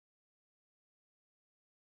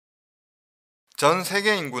전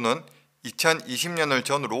세계 인구는 2020년을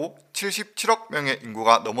전후로 77억 명의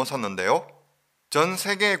인구가 넘어섰는데요. 전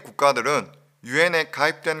세계의 국가들은 유엔에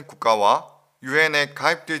가입된 국가와 유엔에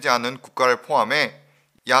가입되지 않은 국가를 포함해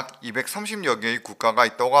약 230여 개의 국가가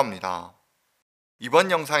있다고 합니다. 이번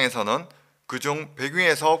영상에서는 그중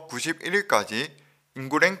 100위에서 91위까지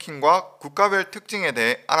인구 랭킹과 국가별 특징에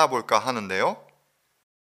대해 알아볼까 하는데요.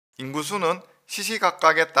 인구수는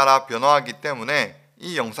시시각각에 따라 변화하기 때문에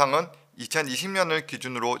이 영상은 2020년을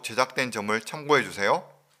기준으로 제작된 점을 참고해주세요.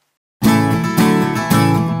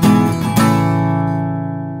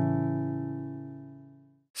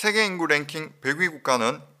 세계 인구 랭킹 100위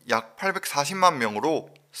국가는 약 840만 명으로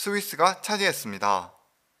스위스가 차지했습니다.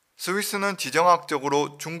 스위스는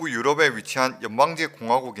지정학적으로 중부 유럽에 위치한 연방제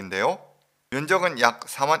공화국인데요. 면적은 약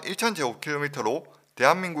 4만 1천 제곱킬로미터로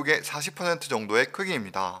대한민국의 40% 정도의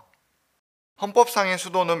크기입니다. 헌법상의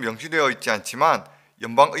수도는 명시되어 있지 않지만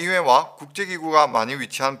연방의회와 국제기구가 많이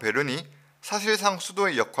위치한 베른이 사실상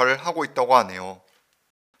수도의 역할을 하고 있다고 하네요.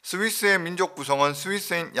 스위스의 민족 구성은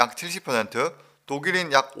스위스인 약 70%,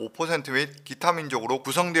 독일인 약 5% 및 기타 민족으로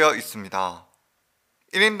구성되어 있습니다.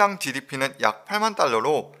 1인당 GDP는 약 8만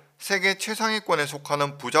달러로 세계 최상위권에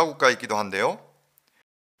속하는 부자 국가이기도 한데요.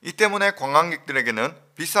 이 때문에 관광객들에게는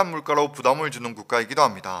비싼 물가로 부담을 주는 국가이기도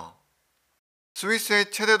합니다. 스위스의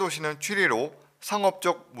최대 도시는 취리로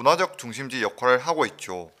상업적, 문화적 중심지 역할을 하고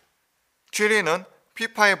있죠. 취리는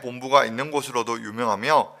피파의 본부가 있는 곳으로도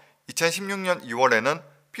유명하며 2016년 2월에는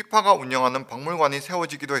피파가 운영하는 박물관이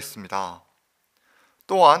세워지기도 했습니다.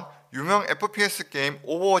 또한 유명 FPS 게임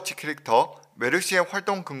오버워치 캐릭터 메르시의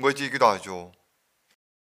활동 근거지이기도 하죠.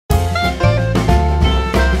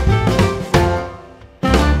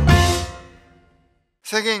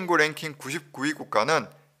 세계 인구 랭킹 99위 국가는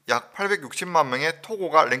약 860만 명의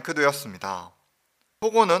토고가 랭크되었습니다.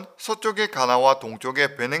 토고는 서쪽의 가나와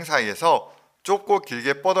동쪽의 베냉 사이에서 좁고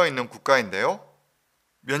길게 뻗어 있는 국가인데요.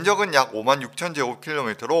 면적은 약 5만 6천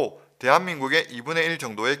제곱킬로미터로 대한민국의 2분의 1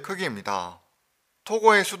 정도의 크기입니다.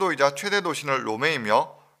 토고의 수도이자 최대 도시는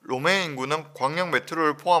로메이며 로메의 인구는 광역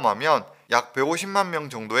메트로를 포함하면 약 150만 명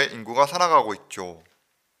정도의 인구가 살아가고 있죠.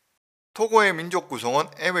 토고의 민족 구성은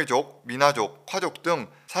에웨족, 미나족, 콰족 등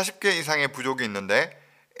 40개 이상의 부족이 있는데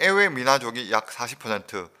에웨 미나족이 약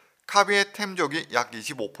 40%, 카비의 템족이 약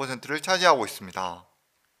 25%를 차지하고 있습니다.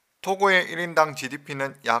 토고의 1인당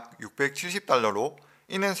GDP는 약 670달러로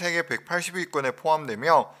이는 세계 180위권에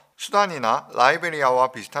포함되며 수단이나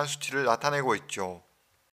라이베리아와 비슷한 수치를 나타내고 있죠.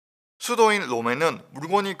 수도인 로메는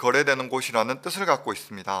물건이 거래되는 곳이라는 뜻을 갖고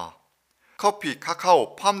있습니다. 커피,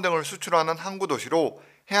 카카오, 팜 등을 수출하는 항구 도시로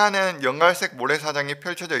해안에는 연갈색 모래사장이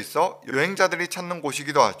펼쳐져 있어 여행자들이 찾는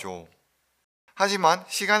곳이기도 하죠. 하지만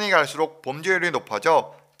시간이 갈수록 범죄율이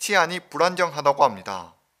높아져 치안이 불안정하다고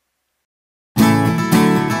합니다.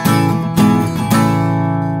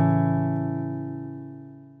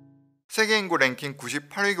 세계 인구 랭킹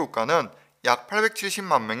 98위 국가는 약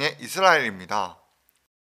 870만 명의 이스라엘입니다.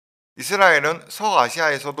 이스라엘은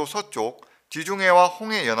서아시아에서도 서쪽, 지중해와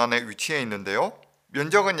홍해 연안에 위치해 있는데요.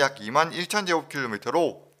 면적은 약 2만 1천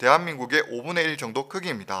제곱킬로미터로 대한민국의 5분의 1 정도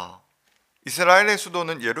크기입니다. 이스라엘의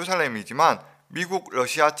수도는 예루살렘이지만 미국,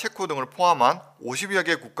 러시아, 체코 등을 포함한 50여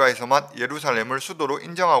개 국가에서만 예루살렘을 수도로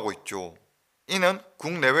인정하고 있죠. 이는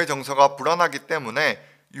국내외 정서가 불안하기 때문에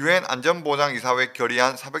유엔 안전보장이사회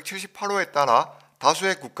결의안 478호에 따라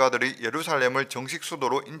다수의 국가들이 예루살렘을 정식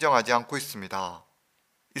수도로 인정하지 않고 있습니다.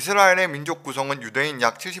 이스라엘의 민족 구성은 유대인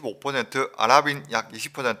약 75%, 아랍인 약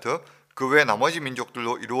 20%, 그 외 나머지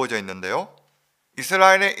민족들로 이루어져 있는데요.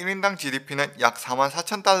 이스라엘의 1인당 GDP는 약 4만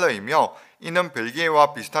 4천 달러이며 이는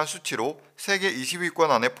벨기에와 비슷한 수치로 세계 20위권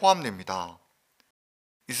안에 포함됩니다.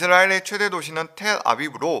 이스라엘의 최대 도시는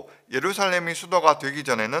텔아비브로 예루살렘이 수도가 되기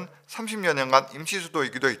전에는 30여 년간 임시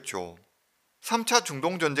수도이기도 했죠. 3차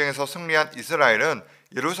중동전쟁에서 승리한 이스라엘은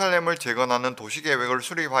예루살렘을 재건하는 도시계획을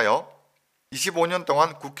수립하여 25년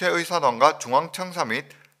동안 국회의사당과 중앙청사 및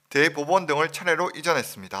대법원 등을 차례로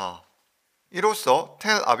이전했습니다. 이로써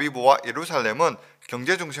텔아비브와 예루살렘은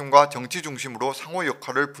경제중심과 정치중심으로 상호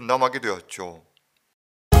역할을 분담하게 되었죠.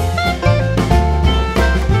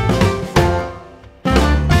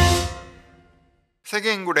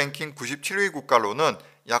 세계 인구 랭킹 97위 국가로는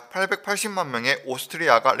약 880만 명의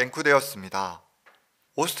오스트리아가 랭크되었습니다.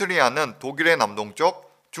 오스트리아는 독일의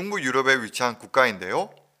남동쪽, 중부 유럽에 위치한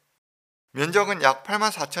국가인데요. 면적은 약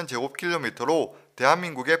 8만 4천 제곱킬로미터로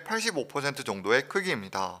대한민국의 85% 정도의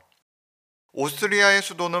크기입니다. 오스트리아의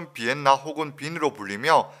수도는 비엔나 혹은 빈으로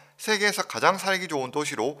불리며 세계에서 가장 살기 좋은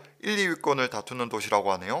도시로 1, 2위권을 다투는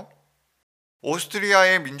도시라고 하네요.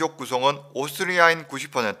 오스트리아의 민족 구성은 오스트리아인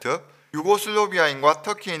 90%, 유고슬로비아인과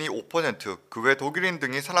터키인이 5%, 그 외 독일인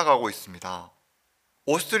등이 살아가고 있습니다.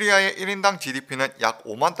 오스트리아의 1인당 GDP는 약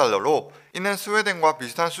 5만 달러로 이는 스웨덴과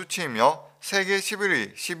비슷한 수치이며 세계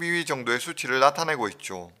 11위, 12위 정도의 수치를 나타내고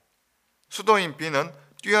있죠. 수도인 빈은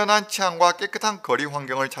뛰어난 치안과 깨끗한 거리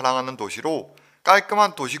환경을 자랑하는 도시로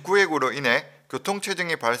깔끔한 도시 구획으로 인해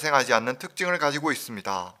교통체증이 발생하지 않는 특징을 가지고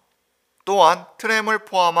있습니다. 또한 트램을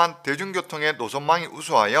포함한 대중교통의 노선망이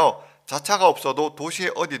우수하여 자차가 없어도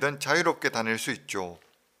도시의 어디든 자유롭게 다닐 수 있죠.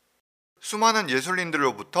 수많은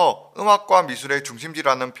예술인들로부터 음악과 미술의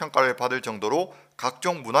중심지라는 평가를 받을 정도로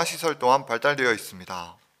각종 문화시설 또한 발달되어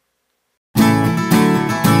있습니다.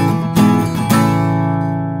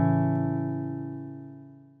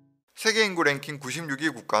 세계 인구 랭킹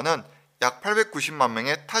 96위 국가는 약 890만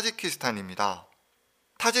명의 타지키스탄입니다.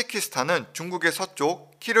 타지키스탄은 중국의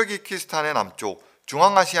서쪽, 키르기키스탄의 남쪽,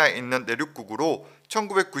 중앙아시아에 있는 내륙국으로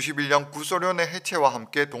 1991년 구소련의 해체와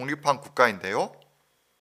함께 독립한 국가인데요.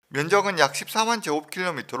 면적은 약 14만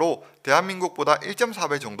제곱킬로미터로 대한민국보다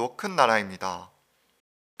 1.4배 정도 큰 나라입니다.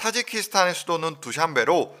 타지키스탄의 수도는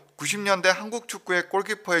두샨베로 90년대 한국 축구의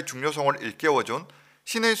골키퍼의 중요성을 일깨워준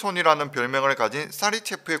신의 손이라는 별명을 가진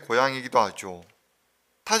사리체프의 고향이기도 하죠.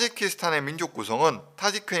 타지키스탄의 민족 구성은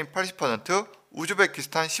타지크인 80%,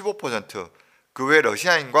 우즈베키스탄 15%, 그 외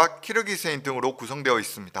러시아인과 키르기스인 등으로 구성되어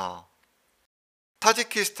있습니다.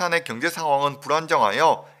 타지키스탄의 경제 상황은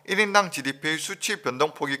불안정하여 1인당 GDP 수치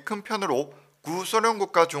변동폭이 큰 편으로 구소련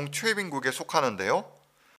국가 중 최빈국에 속하는데요.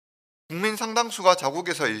 국민 상당수가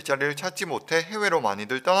자국에서 일자리를 찾지 못해 해외로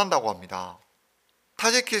많이들 떠난다고 합니다.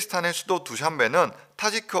 타지키스탄의 수도 두샨베는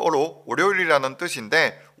타지크어로 월요일이라는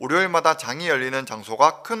뜻인데 월요일마다 장이 열리는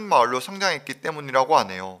장소가 큰 마을로 성장했기 때문이라고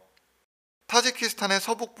하네요. 타지키스탄의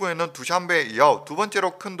서북부에는 두샨베에 이어 두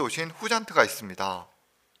번째로 큰 도시인 후잔트가 있습니다.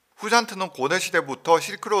 후잔트는 고대 시대부터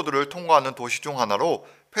실크로드를 통과하는 도시 중 하나로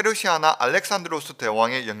페르시아나 알렉산드로스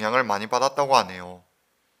대왕의 영향을 많이 받았다고 하네요.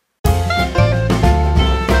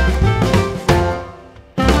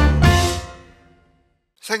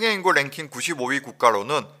 세계 인구 랭킹 95위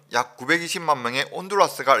국가로는 약 920만 명의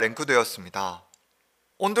온두라스가 랭크되었습니다.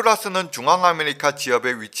 온두라스는 중앙아메리카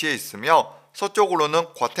지역에 위치해 있으며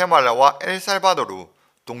서쪽으로는 과테말라와 엘살바도르,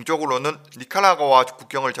 동쪽으로는 니카라과와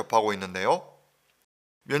국경을 접하고 있는데요.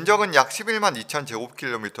 면적은 약 11만 2천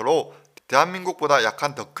제곱킬로미터로 대한민국보다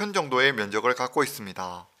약간 더 큰 정도의 면적을 갖고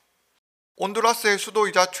있습니다. 온두라스의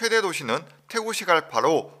수도이자 최대 도시는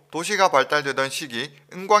테구시갈파로 도시가 발달되던 시기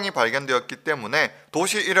은광이 발견되었기 때문에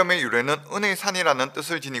도시 이름의 유래는 은의 산이라는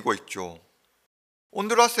뜻을 지니고 있죠.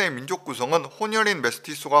 온두라스의 민족 구성은 혼혈인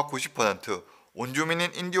메스티소가 90%,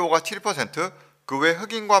 원주민인 인디오가 7%, 그 외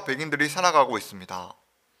흑인과 백인들이 살아가고 있습니다.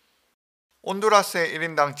 온두라스의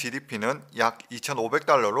 1인당 GDP는 약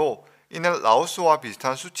 2,500달러로 이는 라오스와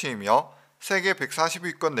비슷한 수치이며 세계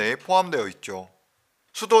 140위권 내에 포함되어 있죠.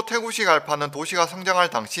 수도 테구시갈파는 도시가 성장할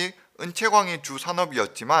당시 은채광이 주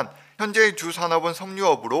산업이었지만 현재의 주 산업은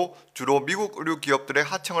섬유업으로 주로 미국 의류 기업들의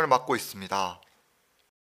하청을 맡고 있습니다.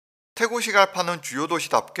 테구시갈파는 주요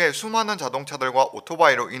도시답게 수많은 자동차들과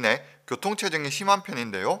오토바이로 인해 교통체증이 심한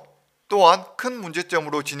편인데요. 또한 큰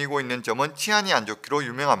문제점으로 지니고 있는 점은 치안이 안 좋기로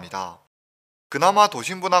유명합니다. 그나마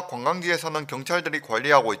도심부나 관광지에서는 경찰들이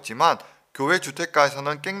관리하고 있지만 교외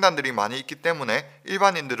주택가에서는 갱단들이 많이 있기 때문에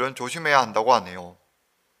일반인들은 조심해야 한다고 하네요.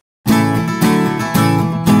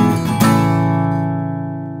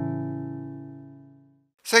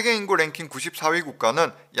 세계 인구 랭킹 94위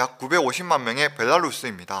국가는 약 950만 명의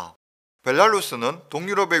벨라루스입니다. 벨라루스는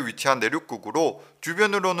동유럽에 위치한 내륙국으로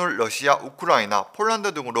주변으로는 러시아, 우크라이나,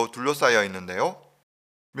 폴란드 등으로 둘러싸여 있는데요.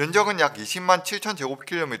 면적은 약 20만 7천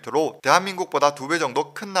제곱킬로미터로 대한민국보다 2배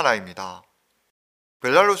정도 큰 나라입니다.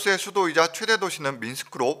 벨라루스의 수도이자 최대 도시는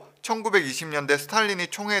민스크로 1920년대 스탈린이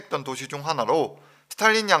총회했던 도시 중 하나로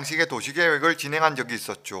스탈린 양식의 도시계획을 진행한 적이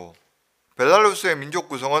있었죠. 벨라루스의 민족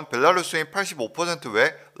구성은 벨라루스인 85%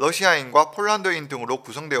 외 러시아인과 폴란드인 등으로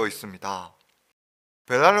구성되어 있습니다.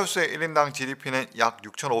 벨라루스의 1인당 GDP는 약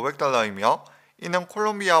 6,500달러이며 이는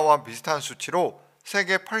콜롬비아와 비슷한 수치로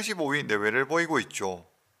세계 85위 내외를 보이고 있죠.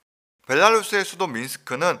 벨라루스의 수도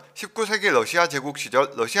민스크는 19세기 러시아 제국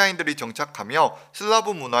시절 러시아인들이 정착하며 슬라브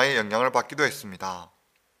문화의 영향을 받기도 했습니다.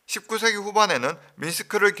 19세기 후반에는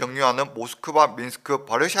민스크를 경유하는 모스크바, 민스크,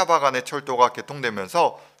 바르샤바 간의 철도가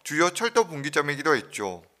개통되면서 주요 철도 분기점이기도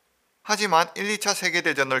했죠. 하지만 1, 2차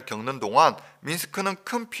세계대전을 겪는 동안 민스크는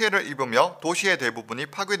큰 피해를 입으며 도시의 대부분이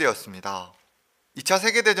파괴되었습니다. 2차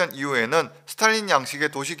세계대전 이후에는 스탈린 양식의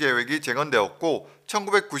도시계획이 재건되었고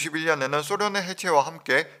 1991년에는 소련의 해체와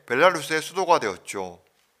함께 벨라루스의 수도가 되었죠.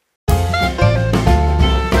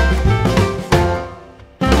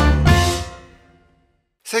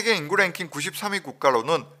 세계 인구 랭킹 93위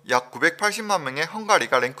국가로는 약 980만 명의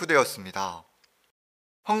헝가리가 랭크되었습니다.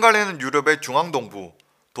 헝가리는 유럽의 중앙동부,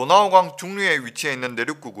 도나우강 중류에 위치해 있는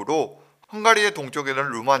내륙국으로 헝가리의 동쪽에는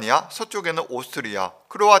루마니아, 서쪽에는 오스트리아,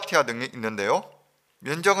 크로아티아 등이 있는데요.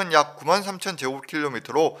 면적은 약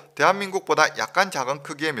 93,000제곱킬로미터로 대한민국보다 약간 작은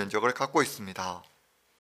크기의 면적을 갖고 있습니다.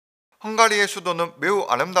 헝가리의 수도는 매우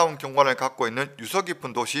아름다운 경관을 갖고 있는 유서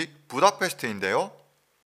깊은 도시 부다페스트인데요.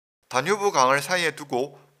 다뉴브 강을 사이에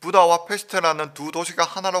두고 부다와 페스트라는 두 도시가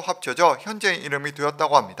하나로 합쳐져 현재의 이름이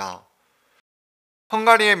되었다고 합니다.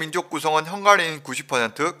 헝가리의 민족 구성은 헝가리인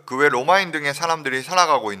 90%, 그 외 로마인 등의 사람들이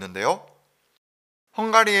살아가고 있는데요.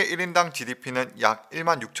 헝가리의 1인당 GDP는 약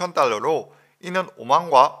 16,000달러로 이는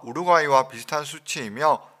오만과 우루과이와 비슷한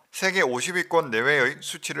수치이며 세계 50위권 내외의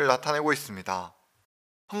수치를 나타내고 있습니다.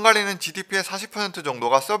 헝가리는 GDP의 40%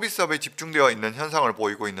 정도가 서비스업에 집중되어 있는 현상을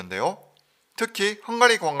보이고 있는데요. 특히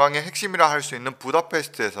헝가리 관광의 핵심이라 할 수 있는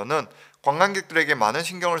부다페스트에서는 관광객들에게 많은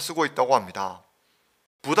신경을 쓰고 있다고 합니다.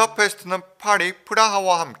 부다페스트는 파리,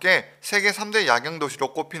 프라하와 함께 세계 3대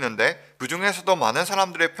야경도시로 꼽히는데 그 중에서도 많은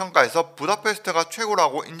사람들의 평가에서 부다페스트가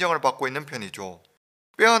최고라고 인정을 받고 있는 편이죠.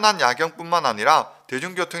 빼어난 야경뿐만 아니라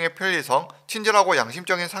대중교통의 편리성, 친절하고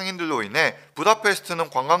양심적인 상인들로 인해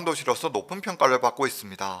부다페스트는 관광도시로서 높은 평가를 받고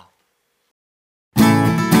있습니다.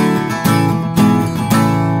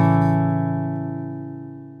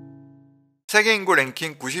 세계 인구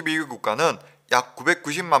랭킹 92위 국가는 약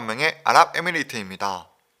 990만 명의 아랍에미리트입니다.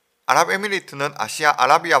 아랍에미리트는 아시아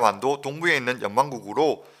아라비아 반도 동부에 있는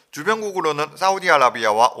연방국으로 주변국으로는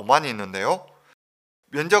사우디아라비아와 오만이 있는데요.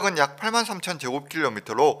 면적은 약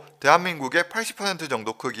 83,000제곱킬로미터로 대한민국의 80%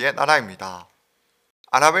 정도 크기의 나라입니다.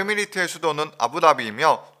 아랍에미리트의 수도는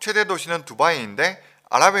아부다비이며 최대 도시는 두바이인데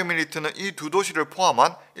아랍에미리트는 이 두 도시를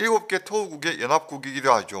포함한 7개 토우국의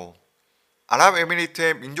연합국이기도 하죠.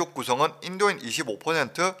 아랍에미리트의 민족 구성은 인도인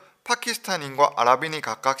 25%, 파키스탄인과 아랍인이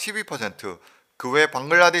각각 12%, 그 외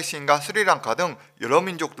방글라데시인과 스리랑카 등 여러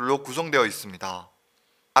민족들로 구성되어 있습니다.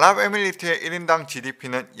 아랍에미리트의 1인당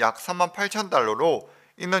GDP는 약 38,000달러로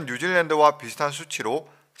이는 뉴질랜드와 비슷한 수치로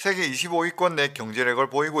세계 25위권 내 경제력을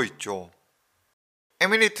보이고 있죠.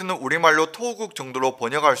 에미리트는 우리말로 토우국 정도로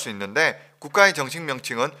번역할 수 있는데 국가의 정식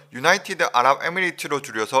명칭은 유나이티드 아랍 에미리트로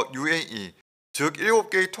줄여서 UAE, 즉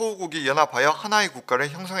 7개의 토우국이 연합하여 하나의 국가를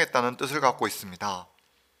형성했다는 뜻을 갖고 있습니다.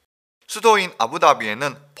 수도인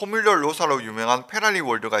아부다비에는 포뮬러 로사로 유명한 페라리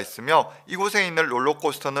월드가 있으며 이곳에 있는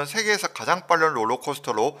롤러코스터는 세계에서 가장 빠른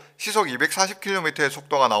롤러코스터로 시속 240km의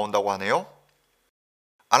속도가 나온다고 하네요.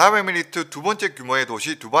 아랍에미리트 두 번째 규모의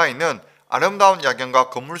도시 두바이는 아름다운 야경과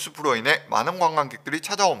건물 숲으로 인해 많은 관광객들이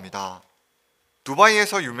찾아옵니다.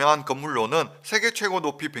 두바이에서 유명한 건물로는 세계 최고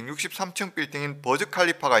높이 163층 빌딩인 버즈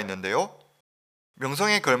칼리파가 있는데요.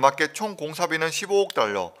 명성에 걸맞게 총 공사비는 15억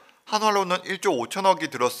달러, 한화로는 1조 5천억이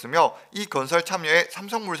들었으며 이 건설 참여에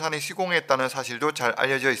삼성물산이 시공했다는 사실도 잘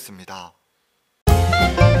알려져 있습니다.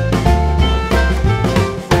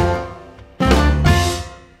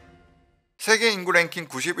 세계 인구 랭킹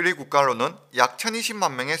 91위 국가로는 약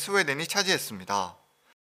 1020만 명의 스웨덴이 차지했습니다.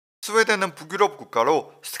 스웨덴은 북유럽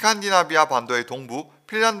국가로 스칸디나비아 반도의 동부,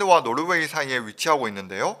 핀란드와 노르웨이 사이에 위치하고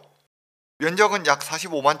있는데요. 면적은 약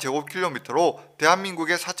 45만 제곱킬로미터로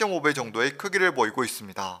대한민국의 4.5배 정도의 크기를 보이고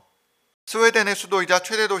있습니다. 스웨덴의 수도이자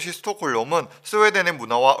최대 도시 스톡홀름은 스웨덴의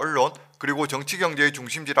문화와 언론, 그리고 정치 경제의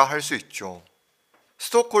중심지라 할 수 있죠.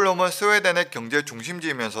 스톡홀름은 스웨덴의 경제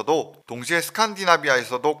중심지이면서도 동시에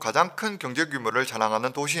스칸디나비아에서도 가장 큰 경제 규모를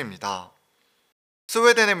자랑하는 도시입니다.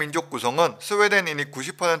 스웨덴의 민족 구성은 스웨덴인이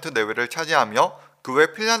 90% 내외를 차지하며 그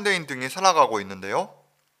외 핀란드인 등이 살아가고 있는데요.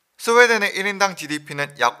 스웨덴의 1인당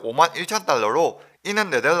GDP는 약 5만 1천 달러로 이는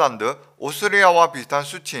네덜란드, 오스트리아와 비슷한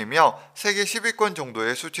수치이며 세계 10위권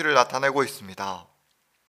정도의 수치를 나타내고 있습니다.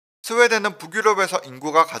 스웨덴은 북유럽에서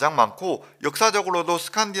인구가 가장 많고 역사적으로도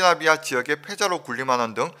스칸디나비아 지역의 패자로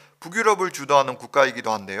군림하는 등 북유럽을 주도하는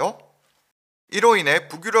국가이기도 한데요. 이로 인해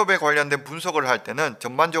북유럽에 관련된 분석을 할 때는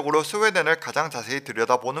전반적으로 스웨덴을 가장 자세히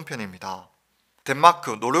들여다보는 편입니다.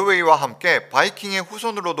 덴마크, 노르웨이와 함께 바이킹의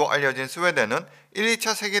후손으로도 알려진 스웨덴은 1,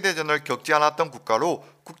 2차 세계대전을 겪지 않았던 국가로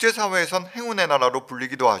국제사회에선 행운의 나라로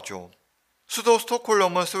불리기도 하죠. 수도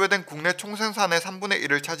스톡홀름은 스웨덴 국내 총생산의 3분의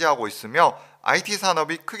 1을 차지하고 있으며 IT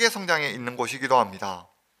산업이 크게 성장해 있는 곳이기도 합니다.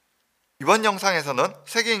 이번 영상에서는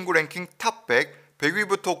세계 인구 랭킹 탑 100,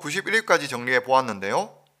 100위부터 91위까지 정리해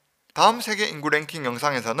보았는데요. 다음 세계 인구 랭킹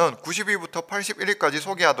영상에서는 90위부터 81위까지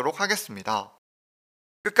소개하도록 하겠습니다.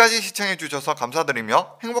 끝까지 시청해 주셔서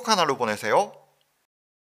감사드리며 행복한 하루 보내세요.